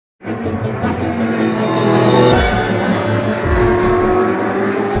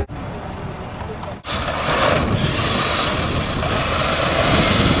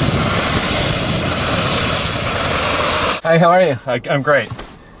Hi, how are you? I'm great.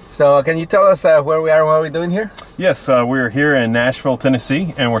 So can you tell us where we are and what we're doing here? Yes, we're here in Nashville,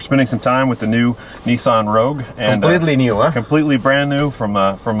 Tennessee, and we're spending some time with the new Nissan Rogue. And, completely new, huh? Completely brand new from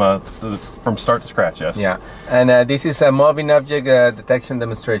start to scratch, yes. Yeah, and this is a moving object detection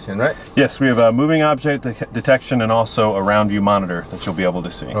demonstration, right? Yes, we have a moving object detection and also a round view monitor that you'll be able to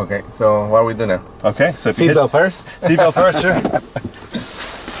see. Okay, so what are we doing now? Okay, so seatbelt first? Seatbelt first, sure.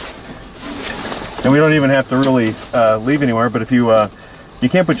 And we don't even have to really leave anywhere, but if you you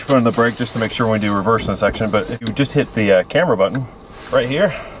can't put your foot on the brake just to make sure when we do reverse in a section, but if you just hit the camera button right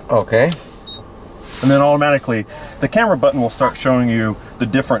here. Okay. And then automatically the camera button will start showing you the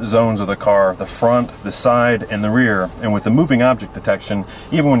different zones of the car, the front, the side, and the rear. And with the moving object detection,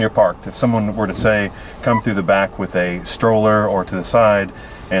 even when you're parked, if someone were to say, come through the back with a stroller or to the side,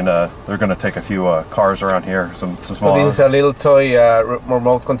 and they're going to take a few cars around here, some small. So this is a little toy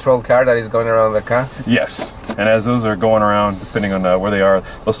remote control car that is going around the car? Yes, and as those are going around, depending on where they are,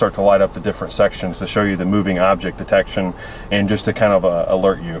 they'll start to light up the different sections to show you the moving object detection and just to kind of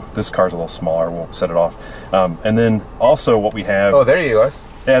alert you. This car's a little smaller, we'll set it off. And then also what we have... Oh, there you go.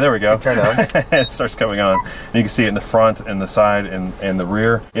 Yeah, there we go. Turn on. It starts coming on. And you can see it in the front and the side and the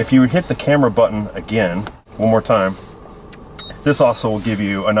rear. If you hit the camera button again, one more time, this also will give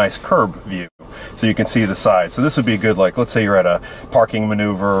you a nice curb view, so you can see the side. So this would be good, like let's say you're at a parking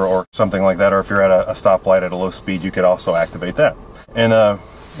maneuver or something like that, or if you're at a stoplight at a low speed, you could also activate that. And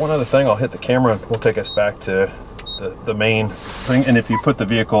one other thing, I'll hit the camera, we'll take us back to the main thing. And if you put the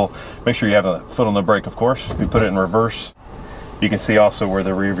vehicle, make sure you have the foot on the brake, of course. If you put it in reverse, you can see also where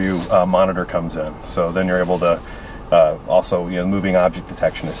the rear view monitor comes in. So then you're able to also, you know, moving object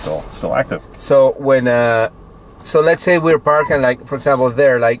detection is still active. So when so let's say we're parking, like for example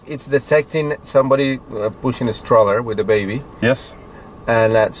there, like it's detecting somebody pushing a stroller with a baby. Yes.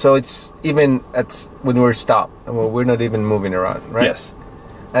 And so it's even when we're stopped and when we're not even moving around, right? Yes.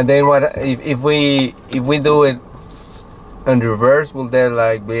 And then what if we do it in reverse? Will there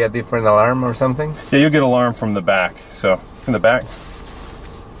like be a different alarm or something? Yeah, you'll get alarm from the back. So from the back.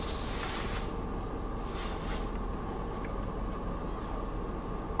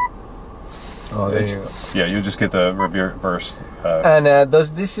 Oh, there you go. Yeah, you'll just get the reverse. And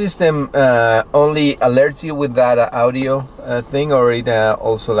does this system only alerts you with that audio thing, or it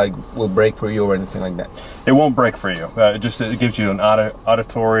also like will break for you or anything like that? It won't break for you. It gives you an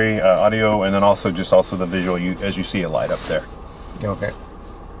auditory audio, and then also the visual as you see it light up there. Okay,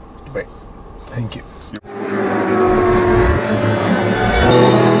 great. Thank you.